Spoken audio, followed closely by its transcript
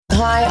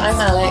Hi, I'm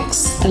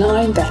Alex. And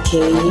I'm Becky.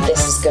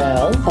 This is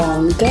Girl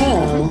on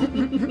Girl.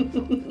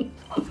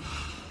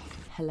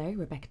 Hello,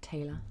 Rebecca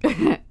Taylor.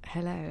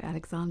 Hello,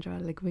 Alexandra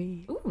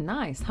Legui. Oh,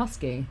 nice.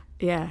 Husky.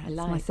 Yeah, it's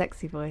like. my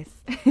sexy voice.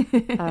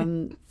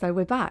 So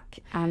we're back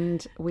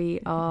and we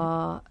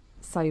are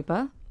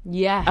sober.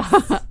 Yes.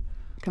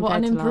 What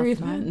an compared to last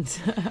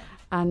improvement. night.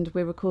 And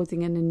we're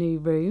recording in a new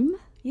room.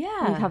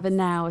 Yeah. We have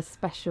a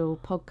special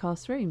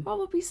podcast room. Rob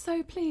will be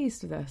so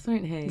pleased with us,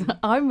 won't he?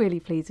 I'm really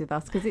pleased with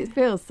us because it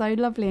feels so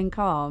lovely and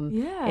calm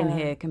Yeah. in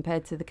here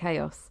compared to the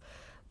chaos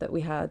that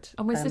we had.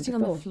 And we're sitting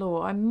before. on the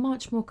floor. I'm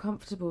much more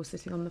comfortable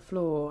sitting on the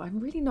floor.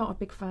 I'm really not a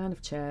big fan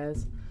of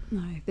chairs.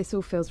 No, this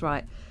all feels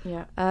right.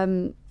 Yeah.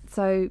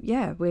 So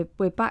yeah,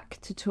 we're back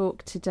to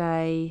talk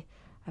today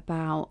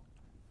about.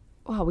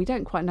 Well, we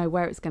don't quite know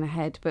where it's going to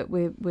head, but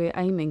we're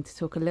aiming to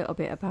talk a little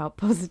bit about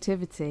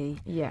positivity,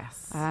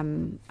 Yes.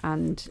 and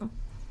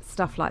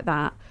stuff like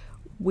that.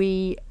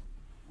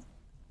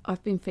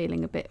 I've been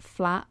feeling a bit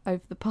flat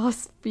over the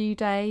past few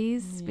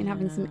days. Been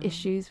having some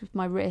issues with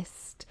my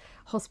wrist,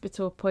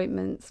 hospital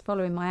appointments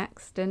following my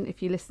accident.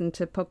 If you listen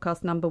to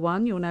podcast number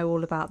 1, you'll know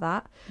all about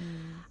that.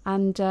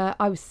 And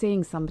I was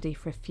seeing somebody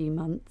for a few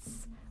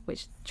months,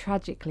 which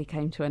tragically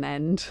came to an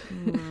end.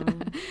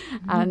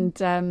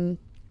 And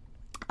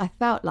I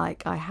felt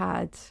like I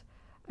had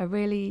a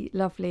really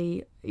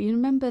lovely... You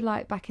remember,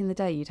 like, back in the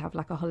day, you'd have,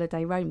 like, a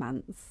holiday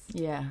romance?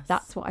 Yes.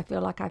 That's what I feel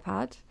like I've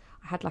had.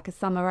 I had, like, a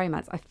summer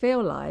romance. I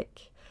feel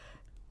like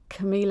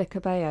Camila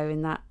Cabello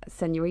in that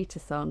Señorita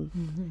song.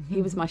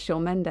 He was my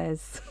Shawn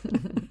Mendes.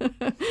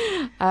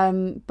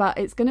 But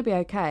it's going to be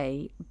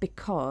okay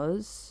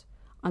because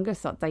I'm going to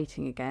start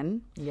dating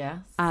again. Yes.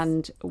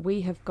 And we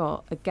have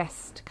got a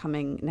guest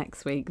coming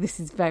next week. This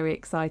is very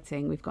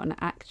exciting. We've got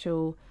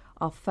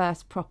our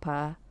first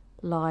proper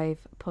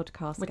live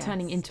podcast. We're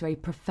turning into a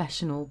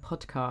professional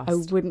podcast. I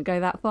wouldn't go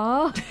that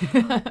far,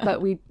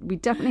 but we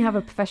definitely have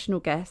a professional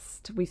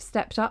guest. We've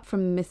stepped up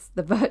from the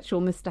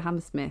virtual Mr.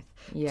 Hammersmith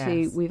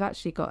to we've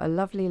actually got a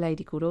lovely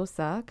lady called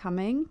Ursa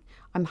coming.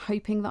 I'm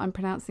hoping that I'm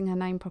pronouncing her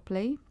name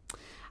properly.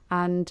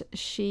 And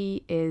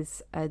she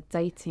is a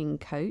dating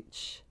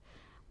coach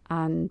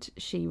and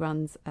she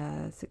runs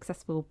a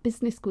successful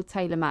business called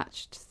Taylor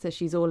Matched. So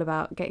she's all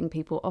about getting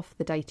people off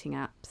the dating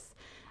apps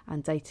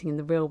and dating in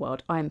the real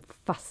world. I am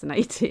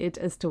fascinated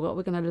as to what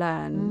we're going to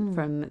learn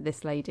from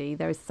this lady.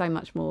 There is so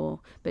much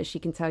more, but she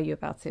can tell you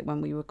about it when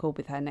we record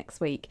with her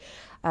next week.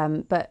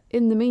 But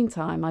in the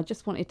meantime, I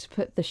just wanted to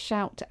put the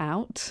shout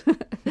out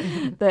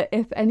that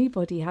if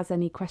anybody has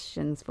any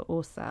questions for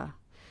Ursa,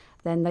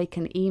 then they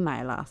can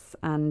email us.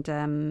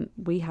 And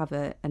we have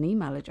an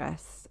email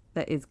address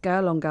that is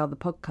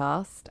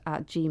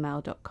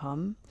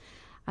girlongirlthepodcast@gmail.com.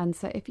 And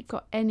so if you've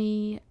got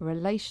any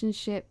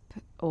relationship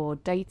or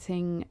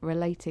dating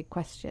related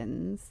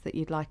questions that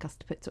you'd like us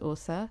to put to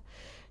Ursa,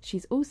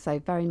 she's also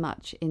very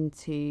much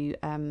into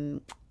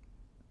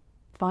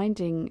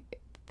finding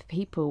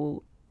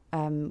people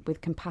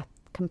with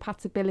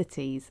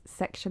compatibilities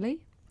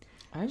sexually.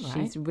 Oh, right.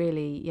 She's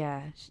really,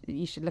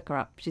 you should look her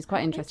up. She's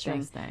quite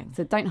interesting.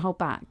 So don't hold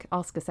back.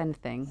 Ask us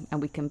anything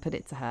and we can put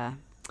it to her.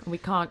 We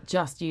can't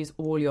just use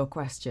all your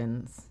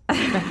questions.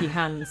 Becky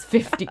hands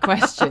 50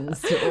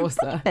 questions to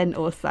Ursa. Then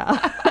Ursa.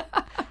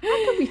 How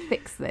can we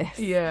fix this?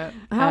 Yeah.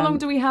 How long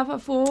do we have it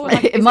for?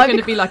 Like, it is might it going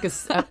be to be like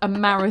a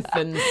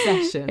marathon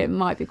session? It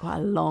might be quite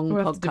a long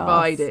We'll podcast. have to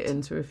divide it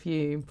into a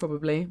few,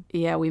 probably.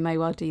 Yeah, we may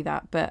well do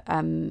that. But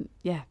but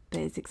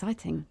it's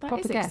exciting. That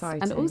Proper is guest.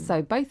 exciting. And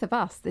also, both of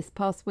us this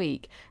past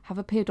week have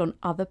appeared on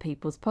other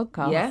people's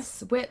podcasts.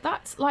 Yes,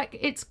 that's like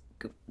it's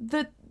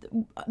the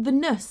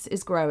ness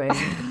is growing.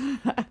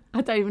 I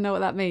don't even know what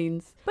that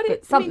means.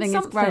 But something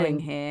is growing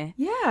here.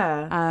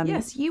 Yeah.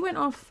 Yes, you went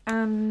off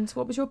and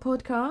what was your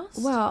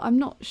podcast? Well, I'm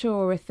not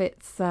sure if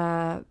it's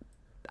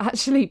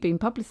actually been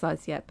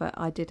publicised yet, but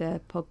I did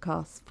a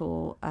podcast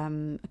for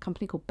a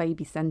company called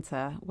Baby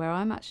Centre where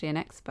I'm actually an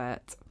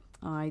expert.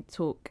 I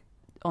talk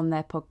on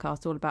their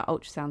podcast all about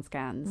ultrasound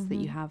scans that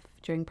you have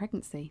during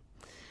pregnancy.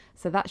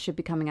 So that should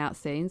be coming out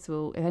soon.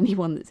 So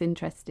anyone that's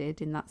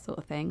interested in that sort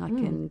of thing, I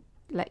can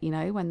let you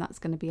know when that's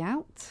going to be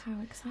out.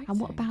 How exciting. And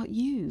what about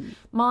you?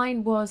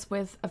 Mine was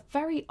with a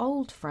very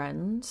old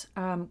friend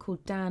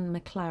called Dan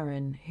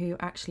McLaren, who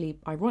actually,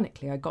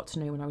 ironically, I got to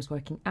know when I was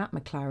working at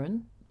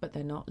McLaren, but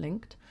they're not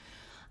linked.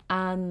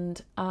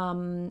 And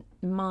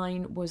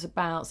mine was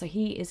about, so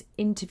he is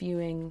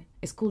interviewing,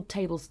 it's called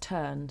Tables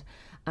Turned,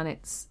 and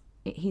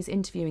he's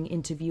interviewing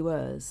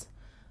interviewers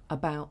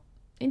about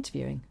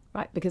interviewing.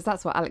 Right, because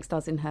that's what Alex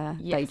does in her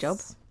day job.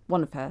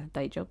 One of her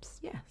day jobs.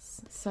 Yes.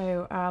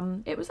 So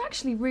it was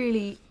actually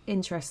really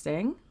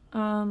interesting.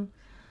 And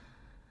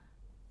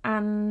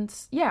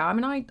yeah, I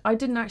mean, I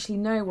didn't actually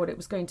know what it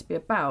was going to be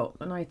about.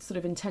 And I sort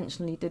of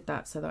intentionally did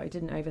that so that I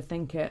didn't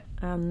overthink it.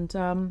 And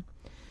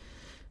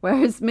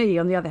whereas me,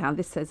 on the other hand,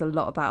 this says a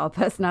lot about our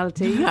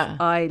personalities. Yeah.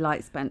 I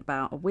spent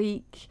about a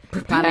week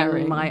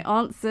Preparing planning my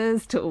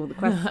answers to all the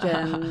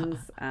questions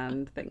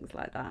and things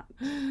like that.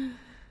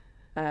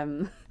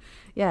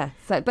 Yeah,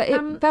 so but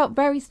it felt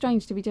very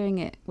strange to be doing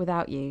it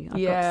without you,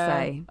 I've got to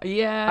say.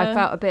 Yeah. I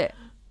felt a bit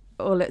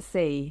all at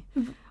sea,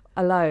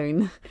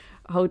 alone,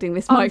 holding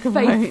this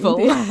microphone.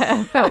 Unfaithful.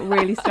 Yeah, it felt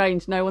really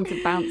strange. No one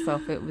to bounce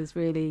off. It was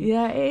really...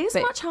 Yeah, it is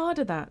much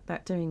harder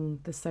that doing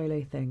the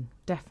solo thing,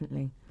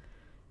 definitely.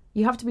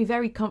 You have to be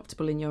very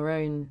comfortable in your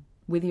own,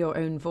 with your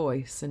own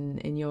voice and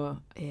in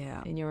your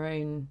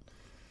own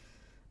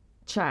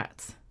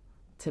chat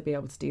to be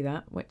able to do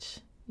that, which...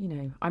 You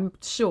know, I'm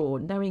sure,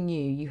 knowing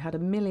you had a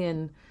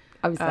million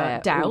I was there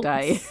doubts all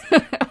day.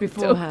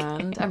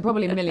 beforehand, and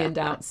probably a million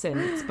doubts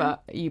since,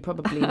 but you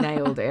probably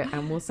nailed it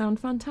and will sound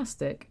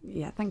fantastic.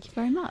 Yeah, thank you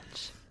very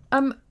much.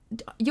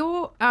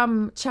 Your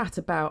chat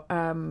about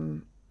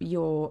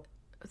your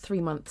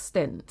 3-month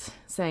stint,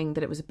 saying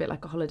that it was a bit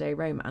like a holiday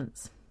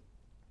romance.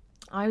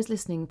 I was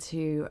listening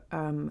to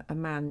a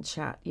man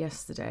chat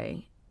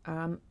yesterday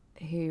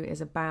who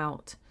is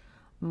about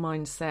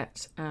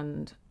mindset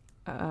and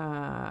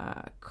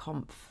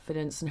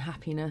confidence and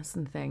happiness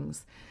and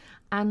things,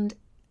 and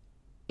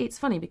it's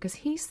funny because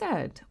he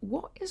said,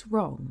 what is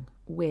wrong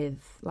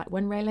with, like,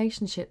 when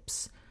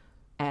relationships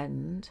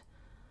end,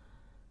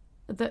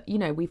 that, you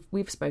know,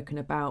 we've spoken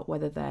about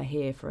whether they're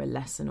here for a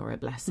lesson or a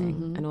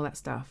blessing and all that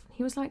stuff.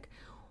 He was like,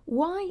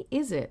 why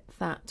is it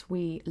that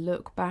we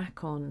look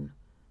back on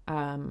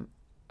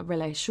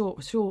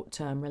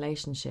short-term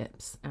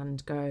relationships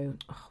and go,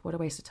 oh, what a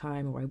waste of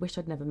time, or I wish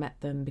I'd never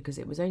met them because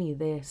it was only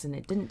this and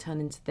it didn't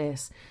turn into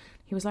this.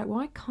 He was like,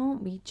 why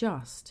can't we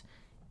just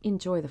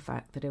enjoy the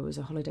fact that it was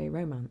a holiday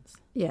romance?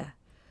 Yeah.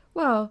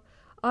 Well,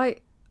 I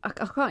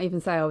can't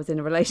even say I was in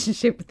a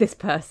relationship with this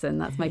person.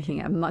 That's making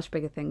it a much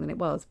bigger thing than it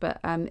was, but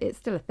it's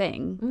still a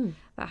thing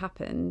that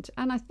happened.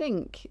 And I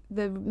think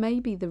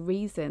maybe the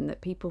reason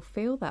that people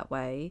feel that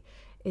way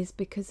is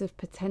because of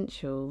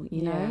potential,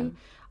 you know?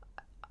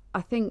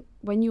 I think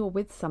when you're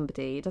with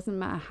somebody, it doesn't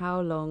matter how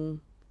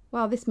long...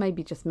 Well, this may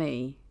be just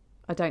me.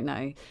 I don't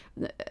know.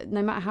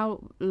 No matter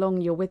how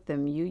long you're with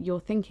them, you're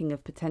thinking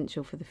of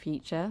potential for the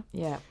future.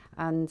 Yeah.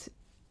 And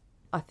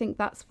I think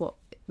that's what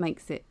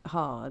makes it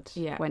hard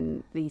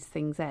when these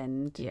things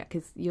end. Yeah.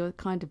 Because you're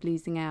kind of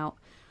losing out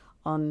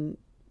on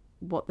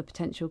what the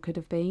potential could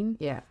have been.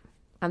 Yeah.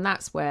 And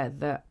that's where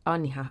the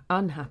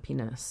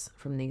unhappiness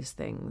from these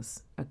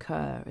things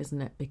occur, isn't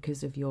it?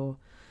 Because of your...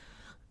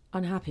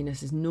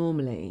 Unhappiness is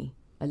normally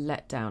a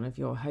letdown of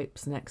your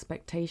hopes and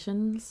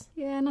expectations.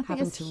 Yeah, and I think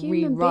having to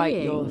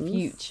rewrite your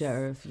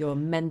future of your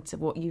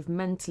what you've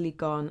mentally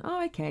gone,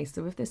 oh, okay,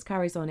 so if this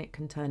carries on, it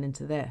can turn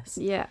into this.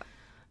 Yeah.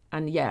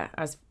 And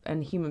as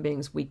human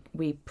beings, we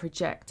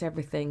project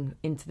everything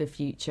into the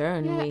future,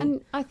 and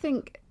and I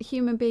think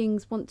human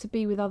beings want to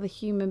be with other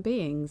human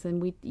beings,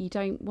 and you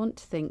don't want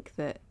to think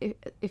that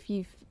if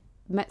you've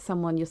met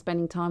someone, you're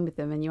spending time with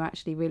them and you're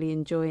actually really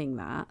enjoying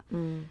that,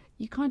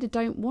 you kind of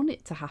don't want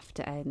it to have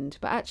to end.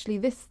 But actually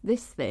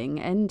this thing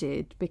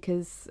ended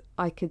because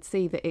I could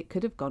see that it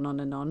could have gone on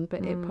and on,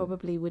 but it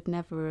probably would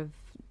never have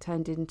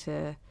turned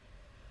into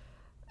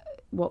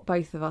what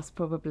both of us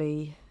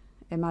probably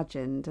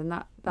imagined, and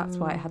that's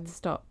why it had to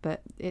stop.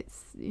 But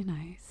it's, you know,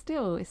 it's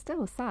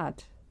still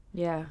sad.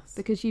 Yes.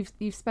 Because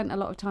you've spent a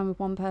lot of time with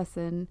one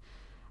person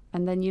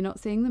and then you're not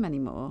seeing them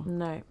anymore.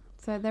 No.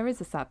 So there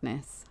is a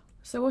sadness.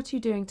 So what are you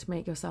doing to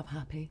make yourself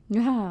happy?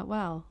 Yeah,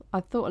 well,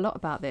 I've thought a lot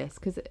about this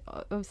because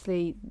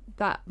obviously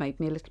that made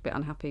me a little bit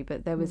unhappy,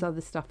 but there was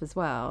other stuff as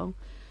well.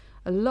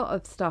 A lot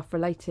of stuff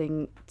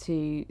relating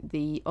to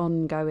the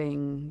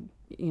ongoing,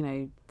 you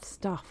know,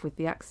 stuff with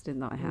the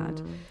accident that I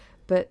had.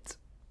 But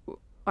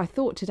I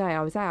thought today,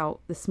 I was out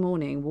this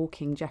morning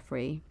walking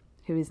Jeffrey,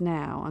 who is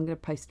now, I'm going to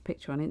post a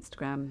picture on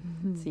Instagram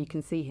so you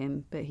can see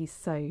him, but he's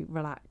so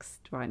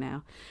relaxed right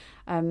now.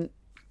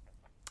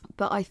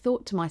 But I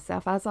thought to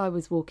myself, as I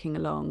was walking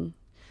along,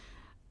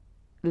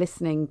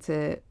 listening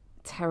to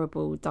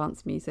terrible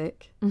dance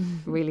music,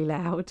 really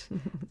loud,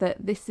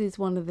 that this is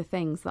one of the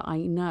things that I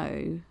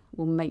know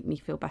will make me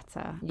feel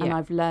better. Yeah. And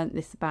I've learnt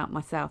this about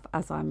myself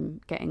as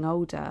I'm getting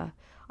older.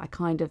 I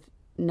kind of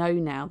know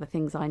now the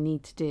things I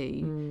need to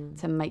do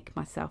to make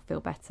myself feel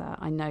better.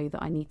 I know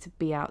that I need to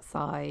be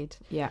outside.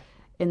 Yeah.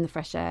 In the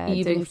fresh air,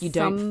 even if you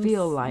don't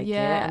feel like it,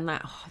 and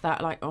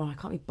that like, oh, I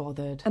can't be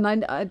bothered. And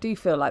I do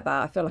feel like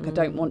that. I feel like I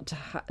don't want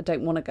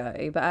to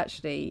go, but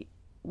actually,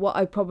 what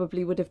I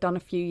probably would have done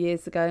a few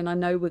years ago, and I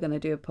know we're going to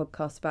do a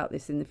podcast about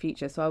this in the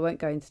future, so I won't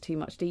go into too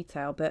much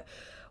detail. But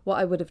what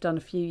I would have done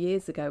a few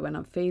years ago when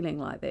I'm feeling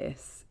like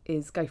this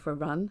is go for a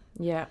run.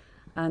 Yeah,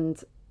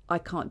 and I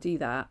can't do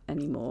that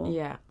anymore.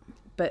 Yeah,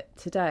 but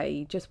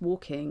today, just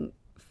walking,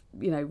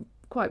 you know,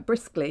 quite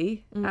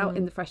briskly out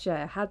in the fresh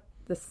air had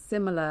the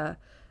similar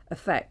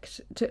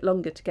effect. It took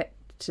longer to get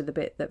to the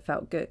bit that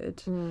felt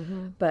good,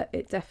 but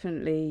it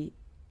definitely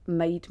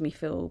made me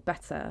feel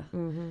better.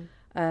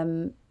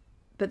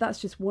 But that's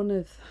just one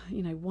of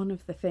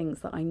the things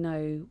that I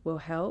know will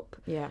help.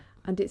 Yeah,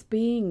 and it's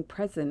being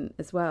present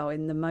as well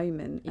in the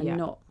moment and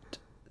not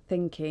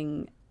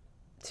thinking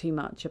too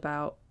much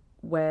about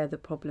where the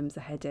problems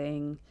are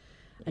heading.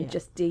 and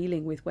just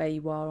dealing with where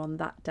you are on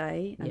that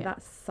day. And Yeah.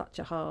 that's such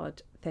a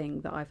hard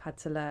thing that I've had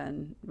to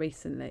learn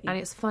recently. And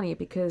it's funny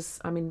because,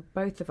 I mean,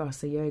 both of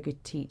us are yoga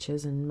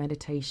teachers and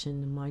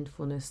meditation and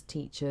mindfulness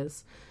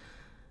teachers.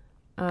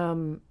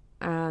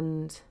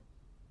 And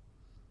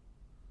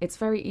it's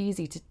very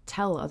easy to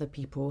tell other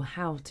people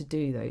how to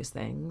do those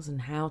things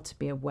and how to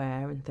be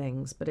aware and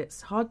things, but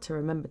it's hard to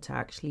remember to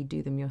actually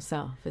do them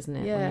yourself, isn't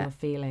it? Yeah. When you're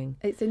feeling.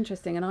 It's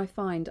interesting, and I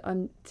find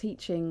I'm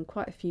teaching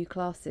quite a few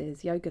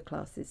classes, yoga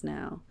classes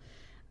now,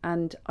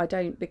 and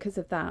because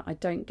of that, I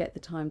don't get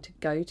the time to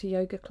go to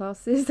yoga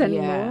classes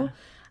anymore. Yeah.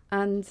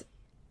 And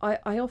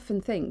I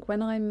often think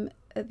when I'm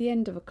at the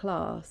end of a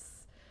class,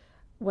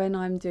 when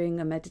I'm doing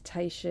a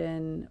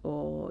meditation,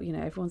 or, you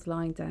know, everyone's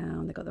lying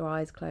down, they've got their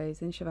eyes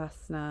closed in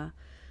Shavasana,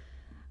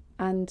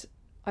 and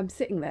I'm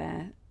sitting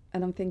there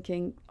and I'm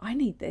thinking, I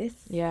need this.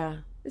 Yeah.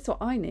 It's what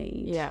I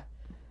need. Yeah.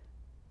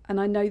 And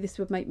I know this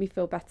would make me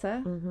feel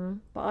better,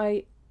 but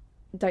I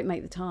don't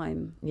make the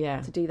time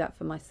Yeah. to do that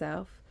for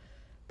myself.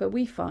 But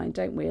we find,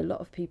 don't we, a lot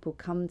of people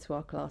come to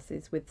our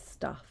classes with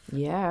stuff.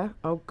 Yeah.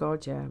 Oh,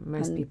 God, yeah.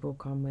 Most people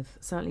come with,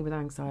 certainly with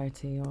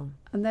anxiety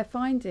And they're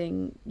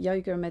finding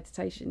yoga and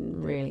meditation that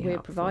Really we're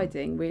helpful.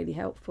 providing really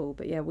helpful.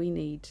 But yeah, we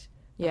need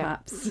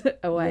perhaps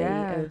a way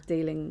of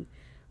dealing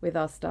with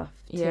our stuff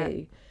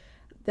too.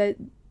 Yeah.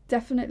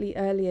 Definitely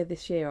earlier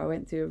this year, I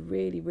went through a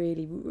really,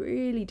 really,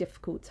 really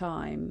difficult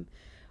time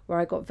where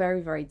I got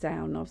very, very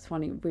down. I was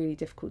finding it really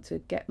difficult to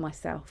get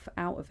myself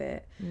out of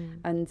it.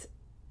 And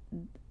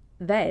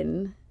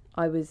then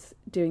I was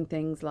doing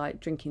things like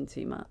drinking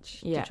too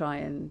much to try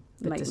and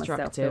make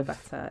myself feel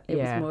better. It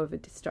was more of a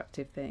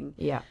destructive thing.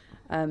 Yeah.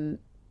 And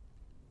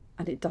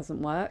it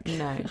doesn't work.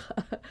 No.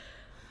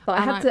 But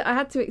I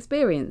had to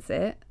experience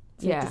it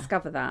to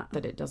discover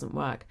that it doesn't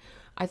work.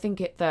 I think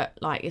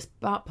it's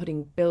about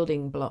putting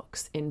building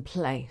blocks in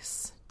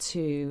place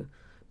to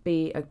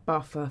be a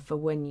buffer for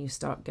when you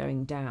start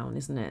going down,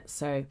 isn't it?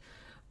 So,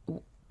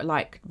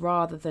 like,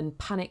 rather than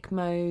panic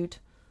mode,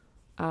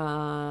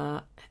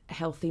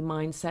 healthy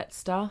mindset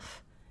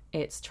stuff,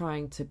 it's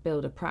trying to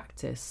build a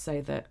practice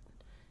so that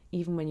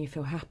even when you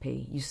feel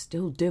happy, you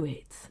still do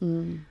it.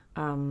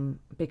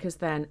 Because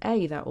then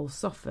that will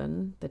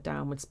soften the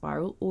downward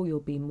spiral, or you'll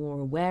be more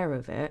aware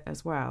of it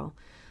as well,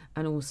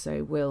 and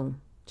also will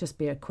just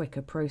be a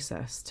quicker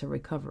process to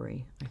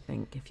recovery, I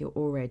think, if you're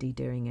already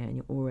doing it and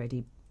you're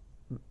already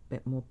a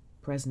bit more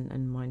present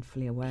and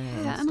mindfully aware.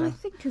 And I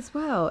think as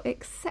well,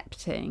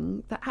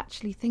 accepting that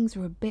actually things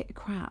are a bit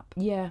crap.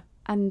 Yeah.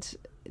 And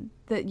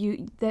that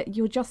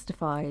you're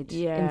justified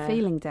in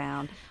feeling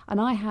down. And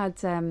I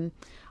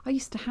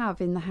used to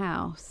have in the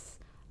house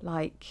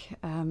like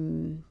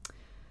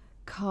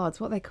cards,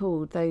 what are they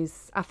called?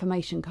 Those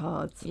affirmation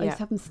cards. I used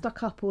to have them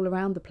stuck up all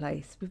around the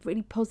place with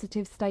really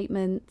positive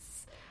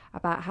statements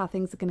about how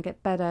things are going to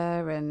get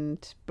better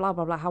and blah,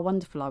 blah, blah, how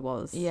wonderful I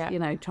was. Yeah. You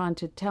know, trying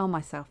to tell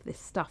myself this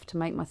stuff to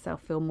make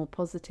myself feel more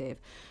positive.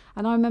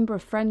 And I remember a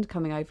friend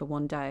coming over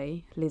one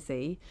day,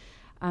 Lizzie,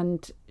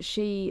 and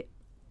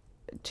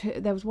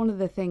there was one of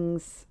the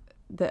things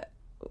that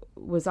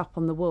was up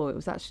on the wall. It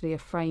was actually a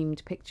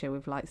framed picture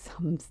with like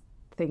something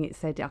it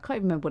said. I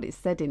can't remember what it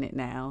said in it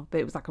now, but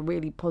it was like a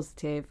really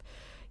positive,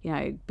 you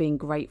know, being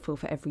grateful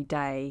for every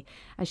day.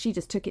 And she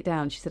just took it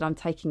down. She said, I'm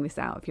taking this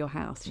out of your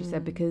house. She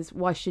said, because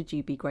why should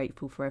you be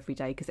grateful for every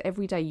day? Because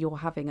every day you're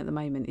having at the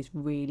moment is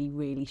really,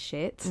 really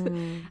shit.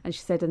 And she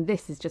said, and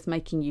this is just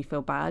making you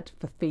feel bad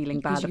for feeling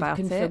bad about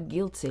it. You can feel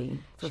guilty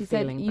for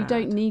feeling bad. You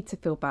don't need to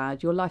feel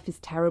bad. Your life is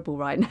terrible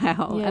right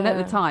now. Yeah. And at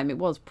the time it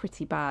was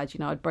pretty bad. You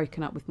know, I'd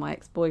broken up with my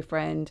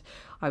ex-boyfriend.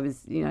 I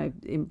was, you know,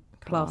 in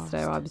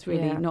plaster. I was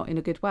really not in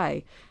a good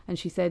way. And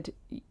she said,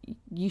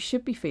 you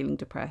should be feeling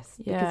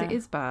depressed because it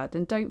is bad,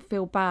 and don't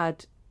feel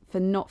bad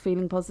for not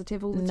feeling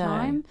positive all the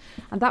time.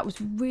 And that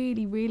was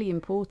really, really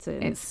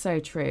important. It's so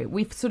true.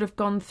 We've sort of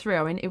gone through,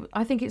 I mean,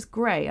 I think it's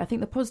great. I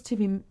think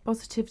the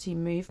positivity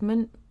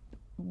movement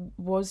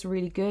was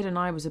really good, and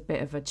I was a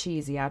bit of a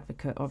cheesy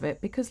advocate of it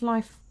because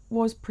life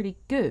was pretty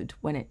good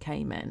when it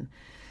came in.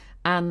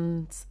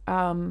 And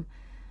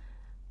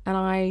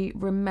I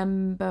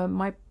remember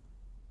my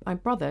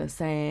brother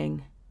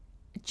saying,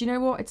 do you know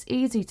what? It's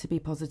easy to be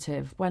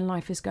positive when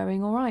life is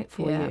going all right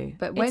for you.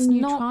 But when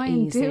you try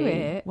and do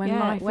it, when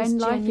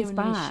life is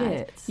bad,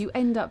 shit, you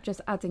end up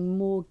just adding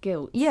more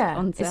guilt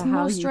onto it's how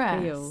more you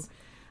stress. feel.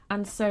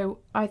 And so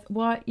I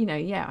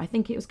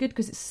think it was good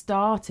because it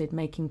started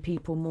making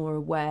people more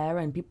aware,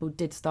 and people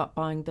did start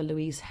buying the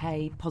Louise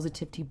Hay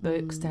positivity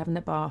books to have in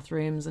their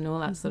bathrooms and all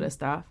that sort of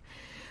stuff.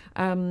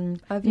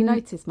 Have you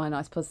noticed my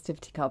nice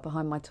positivity card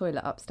behind my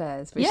toilet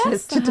upstairs, which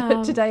Yes,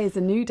 says today is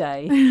a new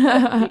day? You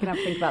can have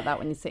to think about that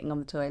when you're sitting on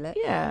the toilet.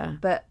 Yeah,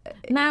 but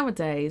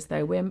nowadays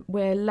though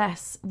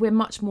we're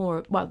much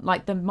more, well,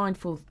 like the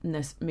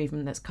mindfulness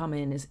movement that's come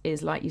in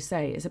is like you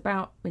say, is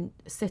about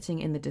sitting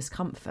in the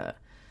discomfort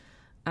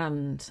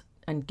and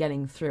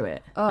getting through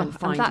it and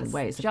finding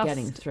ways of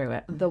getting through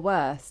it. The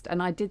worst.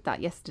 And I did that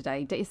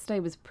yesterday.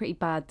 Yesterday was a pretty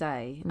bad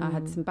day. I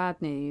had some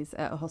bad news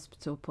at a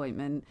hospital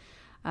appointment.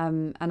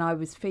 And I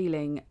was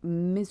feeling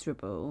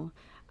miserable.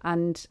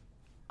 And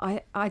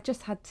I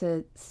just had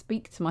to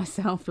speak to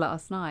myself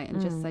last night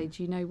and just say,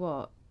 do you know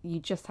what? You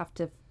just have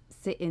to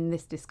sit in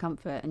this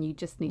discomfort and you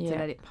just need to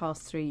let it pass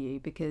through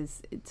you,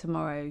 because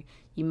tomorrow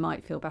you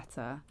might feel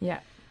better. Yeah.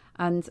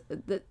 And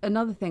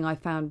another thing I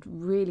found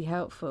really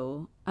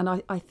helpful, and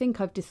I think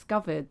I've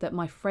discovered that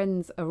my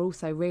friends are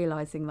also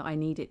realising that I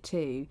need it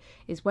too,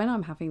 is when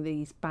I'm having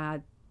these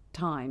bad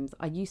times,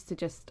 I used to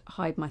just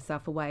hide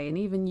myself away. And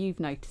even you've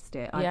noticed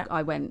it.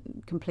 I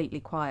went completely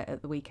quiet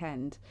at the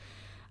weekend.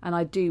 And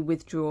I do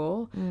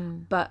withdraw,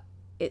 but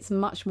it's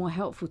much more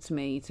helpful to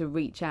me to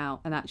reach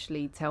out and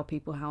actually tell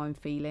people how I'm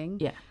feeling.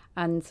 Yeah.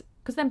 And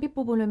because then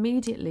people will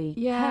immediately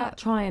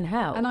try and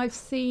help. And I've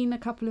seen a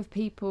couple of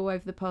people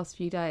over the past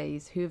few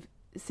days who've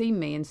seen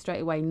me and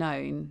straight away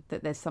known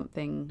that there's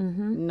something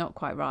not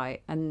quite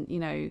right. And, you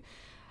know,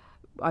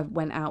 I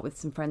went out with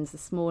some friends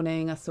this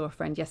morning. I saw a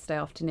friend yesterday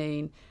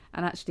afternoon,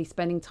 and actually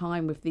spending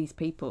time with these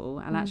people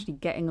and actually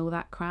getting all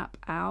that crap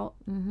out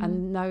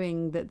and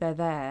knowing that they're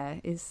there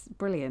is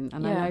brilliant.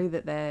 And I know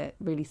that they're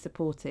really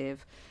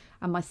supportive.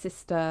 And my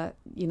sister,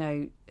 you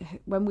know,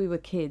 when we were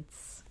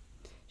kids,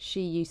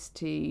 she used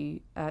to,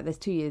 there's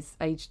 2 years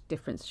age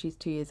difference. She's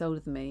 2 years older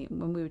than me.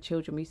 When we were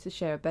children, we used to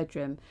share a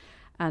bedroom,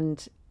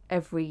 and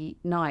every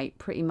night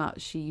pretty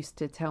much she used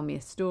to tell me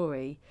a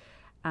story.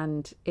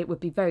 And it would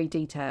be very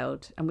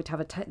detailed, and we'd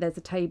have there's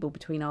a table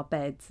between our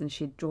beds, and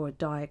she'd draw a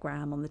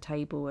diagram on the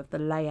table of the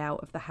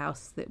layout of the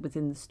house that was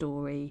in the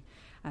story,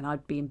 and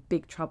I'd be in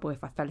big trouble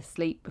if I fell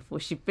asleep before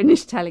she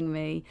finished telling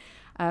me.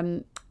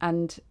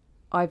 And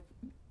I've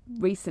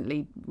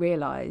recently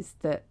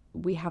realised that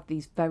we have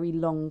these very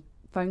long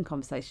phone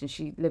conversations.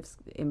 She lives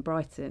in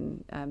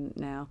Brighton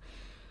now.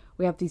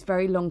 We have these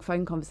very long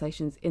phone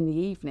conversations in the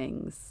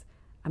evenings.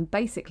 And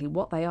basically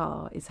what they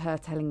are is her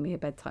telling me a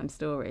bedtime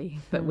story,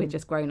 but we're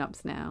just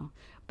grown-ups now.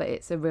 But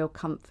it's a real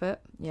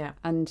comfort. Yeah.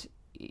 And,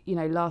 you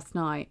know, last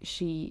night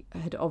she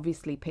had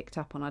obviously picked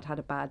up on I'd had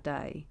a bad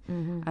day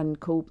and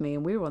called me,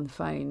 and we were on the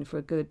phone for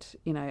a good,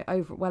 you know,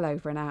 well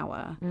over an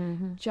hour,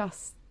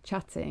 just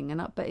chatting.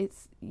 But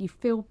you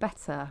feel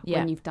better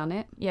when you've done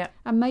it. Yeah.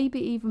 And maybe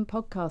even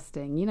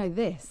podcasting, you know,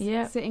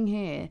 sitting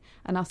here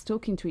and us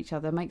talking to each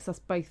other makes us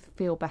both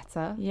feel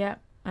better. Yeah.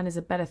 And is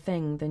a better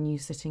thing than you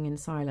sitting in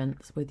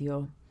silence with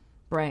your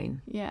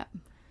brain. Yeah.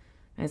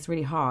 And it's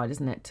really hard,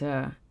 isn't it?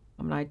 I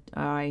mean,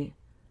 I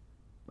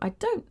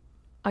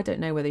don't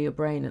know whether your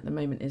brain at the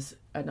moment is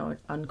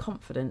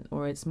unconfident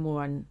or it's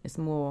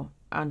more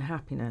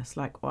unhappiness,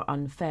 or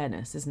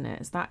unfairness, isn't it?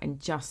 It's that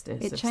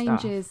injustice. It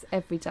changes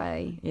every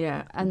day.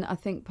 Yeah. And I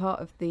think part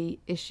of the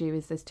issue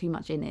is there's too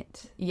much in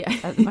it. Yeah.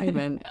 At the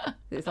moment,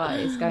 it's like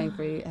it's going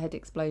through a head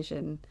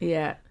explosion.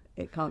 Yeah.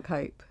 It can't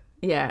cope.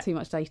 Yeah. Too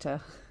much data.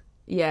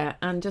 Yeah,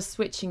 and just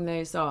switching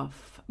those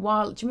off. Do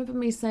you remember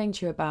me saying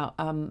to you about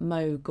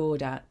Mo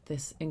Gawdat,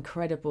 this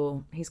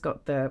incredible, he's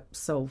got the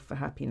soul for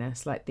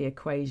happiness, like the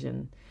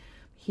equation.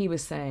 He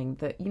was saying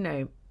that, you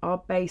know,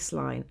 our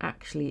baseline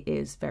actually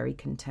is very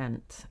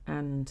content,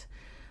 and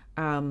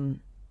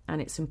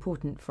it's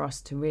important for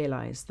us to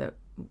realise that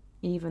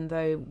even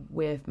though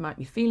we might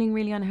be feeling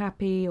really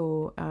unhappy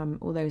or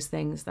all those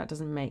things, that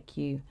doesn't make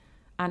you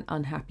an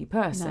unhappy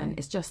person. No.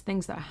 It's just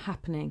things that are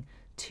happening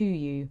to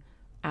you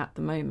at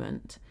the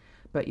moment,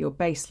 but your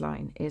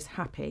baseline is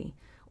happy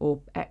or,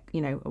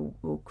 you know,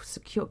 or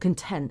secure,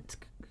 content,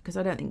 because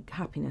I don't think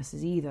happiness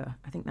is either.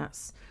 I think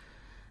that's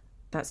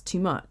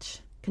too much.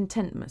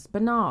 Contentment,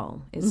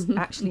 banal, is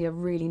actually a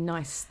really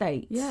nice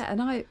state. Yeah,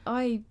 and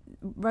I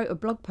wrote a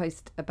blog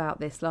post about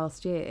this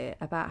last year,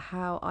 about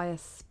how I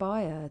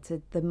aspire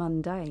to the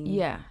mundane.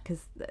 Yeah.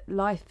 Because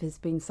life has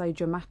been so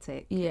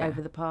dramatic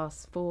over the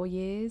past 4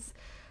 years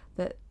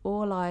that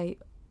all I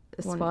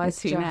aspire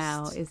to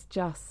now is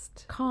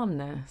just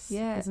calmness,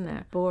 isn't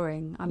it?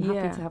 Boring. I'm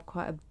happy to have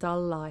quite a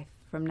dull life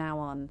from now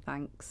on,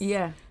 thanks.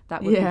 Yeah,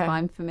 that would be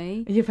fine for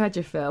me. You've had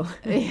your fill.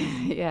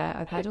 Yeah,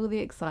 I've had all the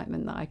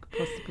excitement that I could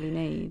possibly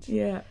need.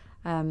 Yeah.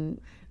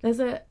 There's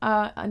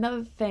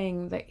another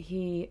thing that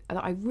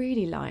I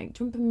really liked.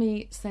 Do you remember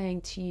me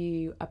saying to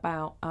you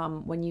about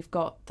when you've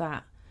got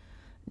that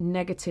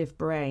negative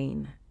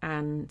brain,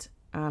 and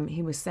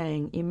he was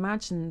saying,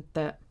 imagine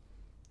that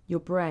your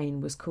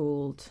brain was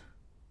called,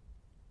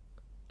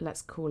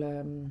 let's call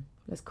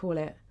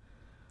it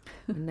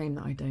a name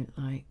that I don't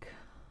like.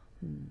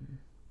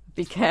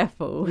 Be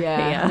careful.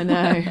 Yeah. I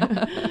know.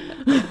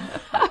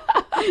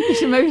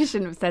 Maybe you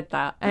shouldn't have said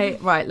that. Hey,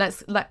 right,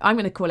 I'm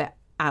going to call it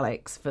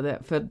Alex for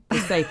the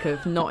sake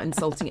of not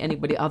insulting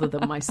anybody other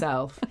than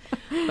myself.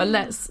 But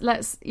let's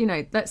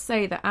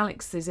say that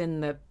Alex is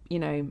in the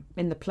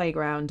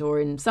playground or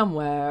in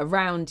somewhere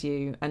around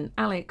you, and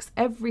Alex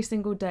every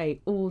single day,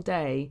 all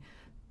day,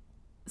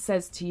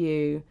 says to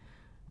you,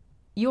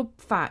 you're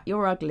fat,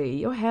 you're ugly,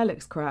 your hair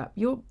looks crap,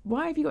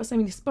 why have you got so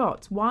many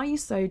spots? Why are you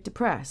so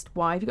depressed?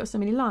 Why have you got so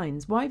many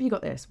lines? Why have you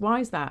got this? Why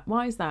is that?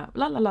 Why is that?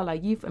 La la la la,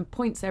 and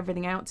points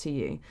everything out to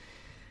you.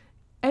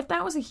 If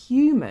that was a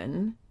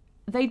human,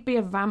 they'd be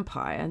a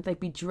vampire and they'd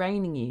be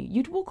draining you,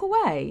 you'd walk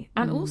away.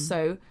 And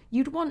also,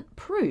 you'd want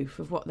proof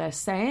of what they're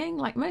saying.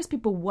 Like, most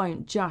people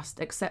won't just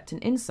accept an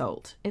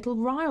insult. It'll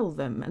rile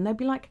them. And they'll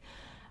be like,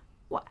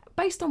 "What?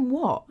 Based on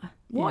what?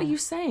 What are you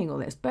saying all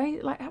this?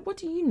 Like, what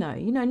do you know?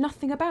 You know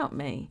nothing about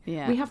me."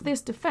 Yeah. We have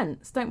this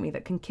defence, don't we,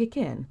 that can kick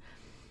in.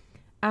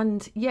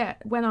 And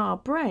yet, when our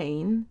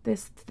brain,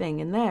 this thing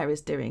in there,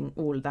 is doing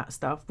all of that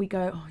stuff, we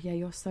go, "Oh, yeah,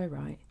 you're so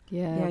right."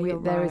 Yeah, you're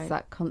there right. is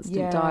that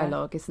constant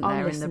dialogue, isn't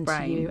there, in the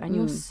brain? To you, and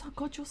you're so,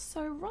 God, you're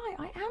so right.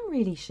 I am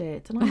really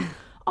shit, and I'm,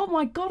 oh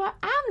my God, I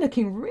am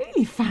looking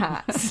really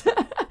fat.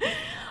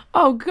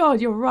 Oh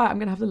God, you're right. I'm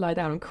gonna have to lie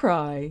down and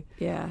cry.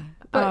 Yeah,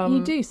 but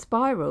you do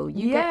spiral.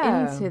 You get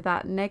into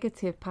that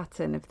negative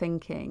pattern of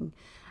thinking,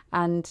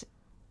 and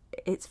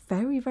it's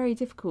very, very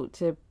difficult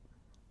to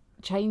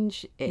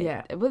change it.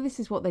 Yeah. Well, this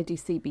is what they do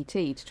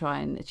CBT to try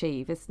and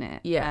achieve, isn't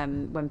it? Yeah.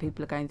 When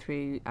people are going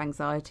through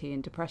anxiety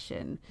and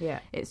depression,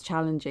 Yeah. it's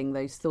challenging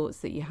those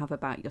thoughts that you have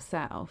about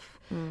yourself.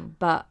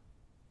 But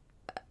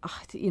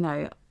you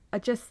know, I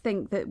just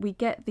think that we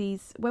get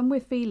these when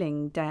we're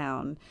feeling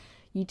down.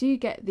 You do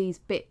get these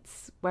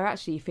bits where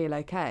actually you feel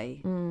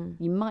okay.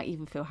 You might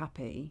even feel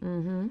happy.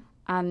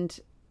 And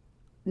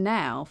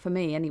now, for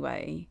me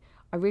anyway,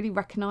 I really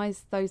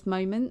recognise those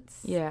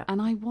moments. Yeah.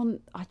 And I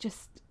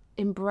just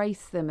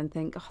embrace them and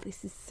think, oh,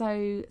 this is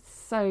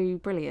so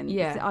brilliant.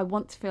 Yeah. I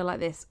want to feel like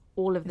this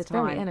all of the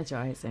time. Very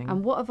energising.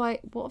 And what have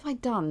I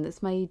done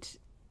that's made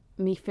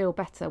me feel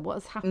better? What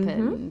has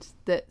happened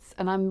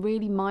and I'm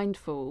really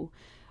mindful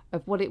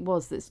of what it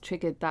was that's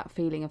triggered that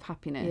feeling of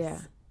happiness. Yeah.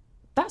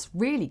 That's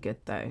really good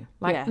though.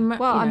 Like, yeah.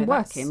 Well, I'm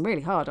working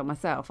really hard on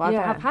myself.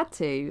 I've had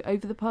to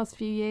over the past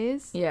few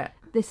years. Yeah.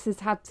 This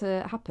has had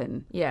to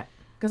happen. Yeah.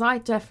 Because I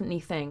definitely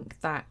think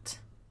that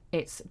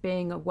it's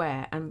being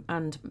aware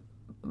and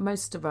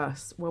most of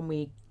us, when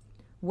we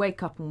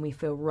wake up and we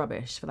feel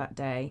rubbish for that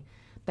day,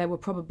 there were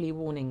probably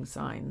warning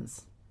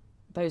signs.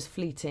 Those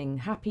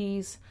fleeting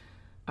happies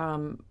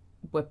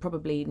were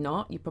probably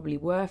not. You probably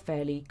were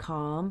fairly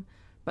calm,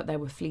 but there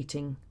were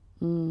fleeting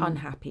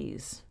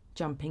unhappies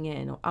jumping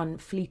in, or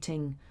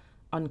fleeting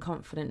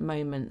unconfident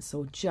moments,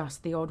 or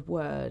just the odd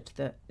word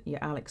that your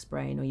Alex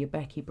brain or your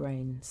Becky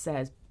brain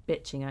says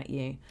bitching at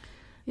you.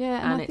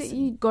 Yeah, and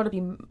you've got to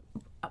be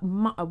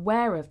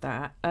aware of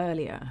that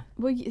earlier.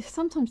 Well,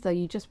 sometimes though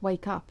you just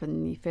wake up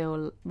and you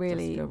feel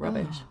really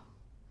rubbish.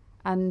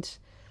 And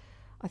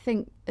I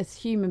think as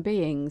human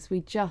beings we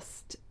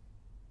just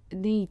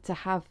need to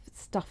have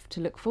stuff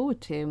to look forward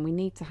to, and we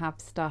need to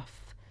have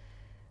stuff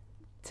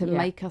to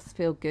make us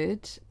feel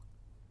good.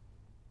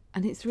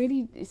 And it's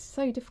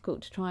so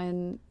difficult to try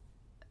and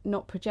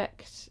not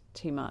project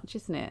too much,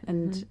 isn't it?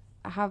 And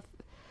have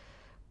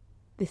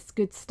this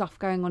good stuff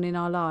going on in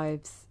our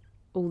lives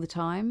all the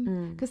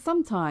time. Because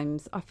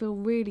sometimes I feel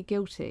really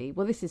guilty.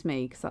 Well, this is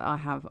me, because I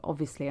have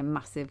obviously a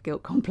massive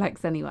guilt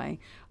complex anyway.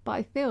 But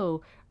I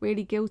feel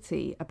really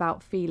guilty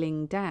about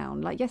feeling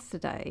down. Like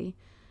yesterday,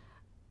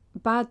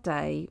 bad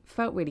day,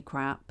 felt really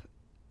crap.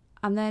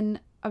 And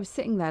then I was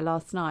sitting there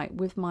last night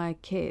with my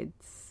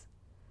kids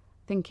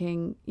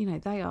thinking, you know,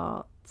 they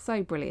are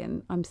so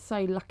brilliant. I'm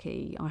so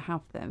lucky I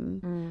have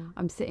them.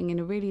 I'm sitting in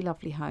a really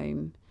lovely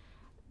home.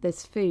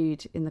 There's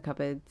food in the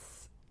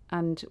cupboards.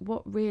 And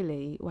why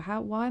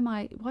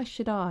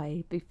should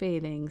I be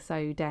feeling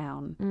so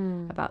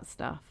down about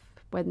stuff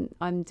when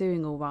I'm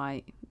doing all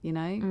right, you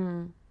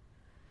know?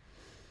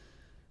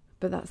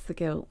 But that's the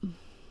guilt.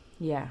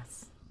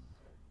 Yes,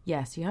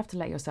 you have to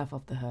let yourself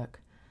off the hook.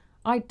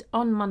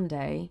 On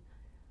Monday,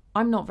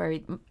 I'm not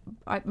very...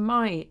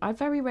 I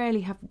very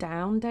rarely have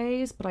down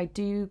days, but I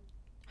do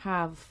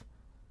have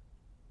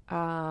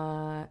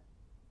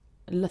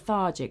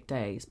lethargic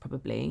days,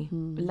 probably,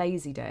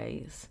 lazy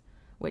days,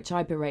 which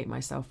I berate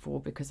myself for,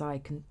 because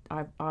I'm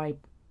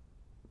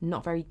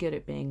not very good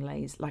at being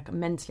lazy. Like,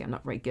 mentally, I'm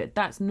not very good.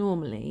 That's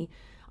normally,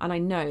 and I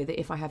know that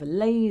if I have a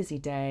lazy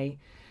day,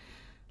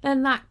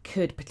 then that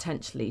could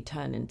potentially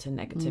turn into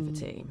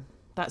negativity.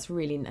 That's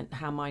really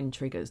how mine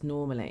triggers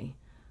normally.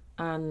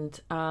 And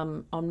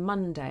on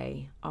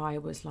Monday, I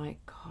was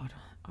like, God,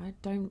 I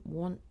don't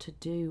want to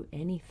do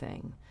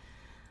anything.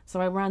 So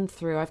I ran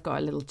through, I've got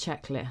a little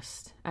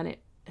checklist, and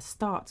it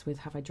starts with,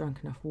 have I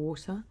drunk enough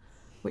water?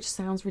 Which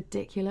sounds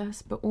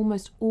ridiculous, but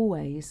almost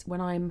always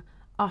when I'm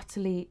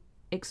utterly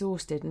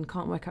exhausted and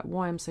can't work out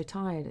why I'm so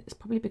tired, it's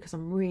probably because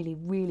I'm really,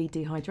 really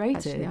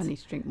dehydrated. Actually, I need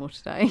to drink more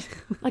today.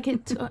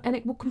 And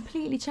it will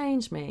completely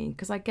change me,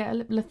 because I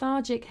get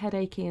lethargic,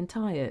 headachy and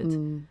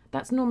tired.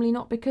 That's normally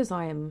not because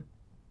I am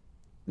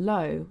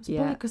low. It's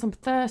probably because I'm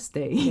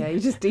thirsty. Yeah,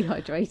 you're just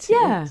dehydrated.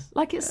 Yeah,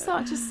 like it's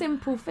such a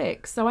simple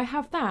fix. So I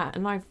have that,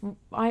 and I've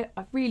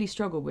really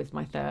struggled with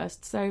my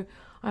thirst. So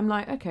I'm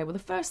like, okay, well, the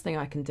first thing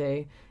I can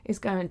do is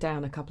go and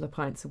down a couple of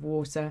pints of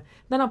water.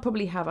 Then I'll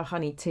probably have a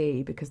honey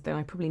tea, because then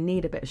I probably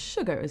need a bit of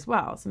sugar as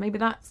well. So maybe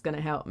that's going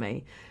to help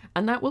me.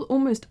 And that will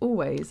almost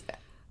always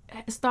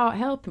start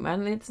helping me.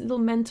 And it's a little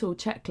mental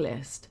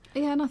checklist.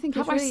 Yeah, and I think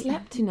have I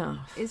slept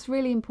enough? It's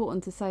really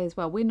important to say as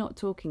well, we're not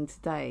talking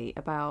today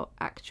about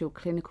actual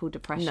clinical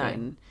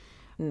depression.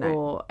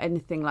 or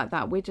anything like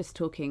that. We're just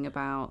talking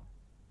about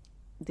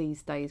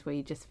these days where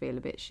you just feel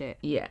a bit shit.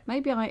 Yeah.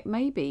 Maybe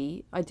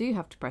I do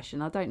have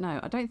depression. I don't know.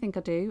 I don't think I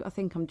do. I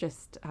think I'm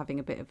just having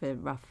a bit of a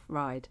rough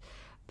ride.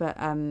 But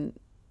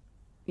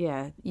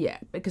yeah,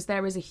 because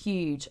there is a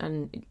huge,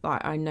 and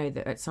I know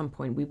that at some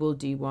point we will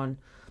do one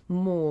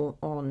more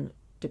on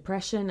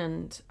depression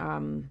and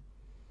and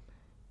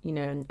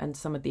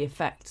some of the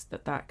effects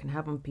that can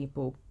have on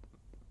people.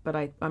 But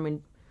I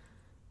mean,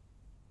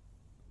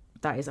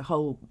 that is a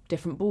whole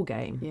different ball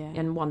game,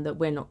 and one that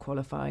we're not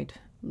qualified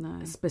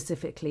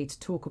specifically to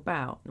talk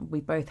about.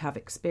 We both have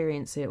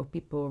experienced it, or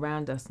people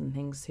around us and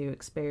things who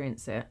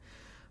experience it.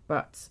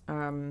 But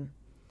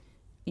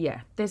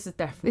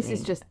this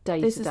is just day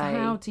to day. This is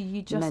how do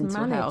you just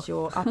manage health.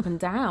 your up and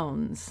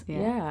downs?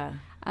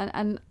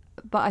 And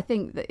but I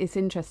think that it's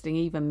interesting,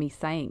 even me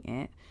saying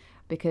it,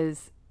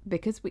 because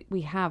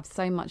we have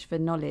so much of a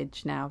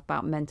knowledge now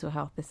about mental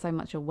health. There's so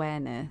much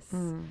awareness.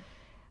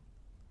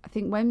 I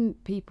think when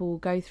people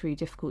go through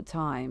difficult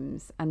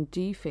times and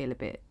do feel a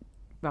bit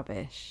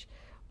rubbish,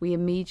 we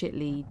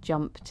immediately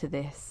jump to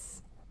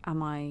this: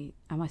 am I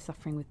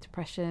suffering with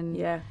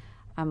depression?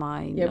 Am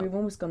I? Yeah, we've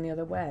almost gone the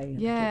other way. A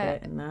little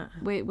bit in that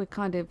we're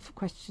kind of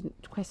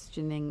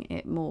questioning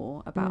it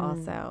more about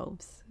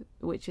ourselves,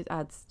 which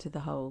adds to the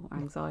whole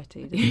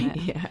anxiety,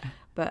 doesn't it?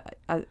 But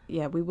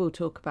we will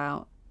talk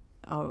about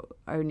our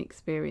own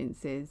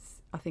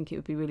experiences. I think it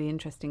would be really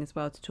interesting as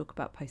well to talk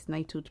about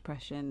postnatal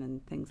depression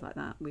and things like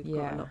that. We've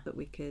got a lot that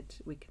we could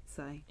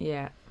say.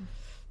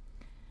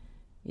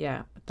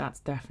 That's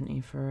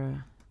definitely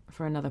for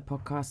another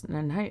podcast,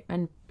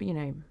 and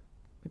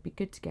it'd be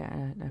good to get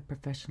a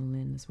professional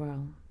in as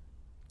well.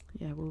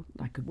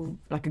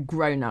 Like a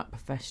grown-up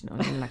professional,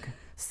 like a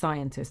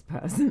scientist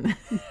person.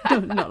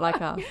 Not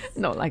like us.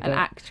 Not like an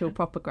actual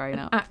proper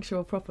grown-up.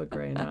 Actual proper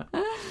grown-up.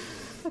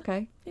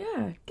 Okay.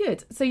 Yeah,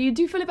 good. So you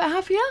do feel a bit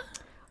happier?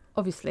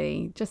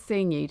 Obviously, just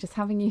seeing you, just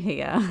having you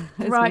here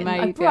has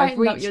I've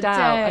reached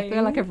out. I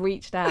feel like I've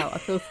reached out. I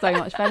feel so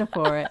much better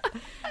for it.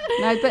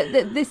 No,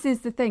 but this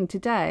is the thing.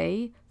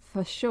 Today,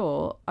 for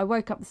sure, I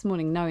woke up this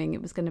morning knowing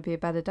it was going to be a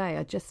better day.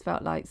 I just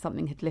felt like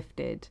something had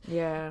lifted.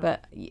 Yeah.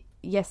 But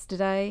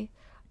yesterday,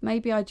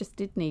 maybe I just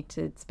did need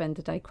to spend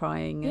a day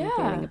crying and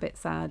feeling a bit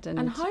sad.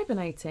 And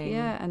hibernating.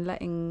 Yeah, and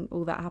letting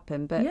all that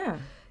happen. But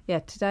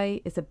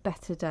today is a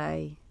better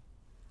day.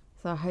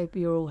 So I hope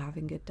you're all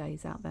having good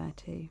days out there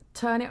too.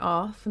 Turn it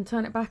off and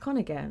turn it back on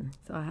again.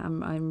 So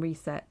I'm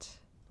reset.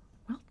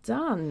 Well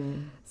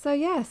done. So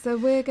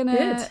we're going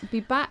to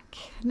be back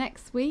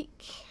next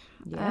week.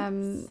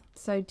 Yes.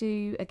 So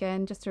do,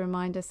 again, just a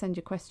reminder, send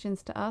your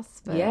questions to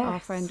us for our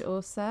friend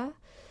Ursa.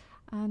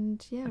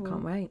 And I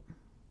can't wait.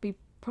 Be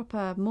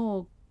proper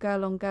more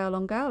girl on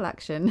girl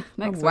action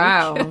next week.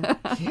 Wow.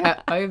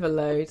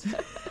 Overload.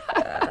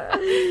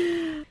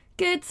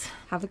 Good.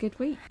 Have a good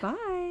week. Bye.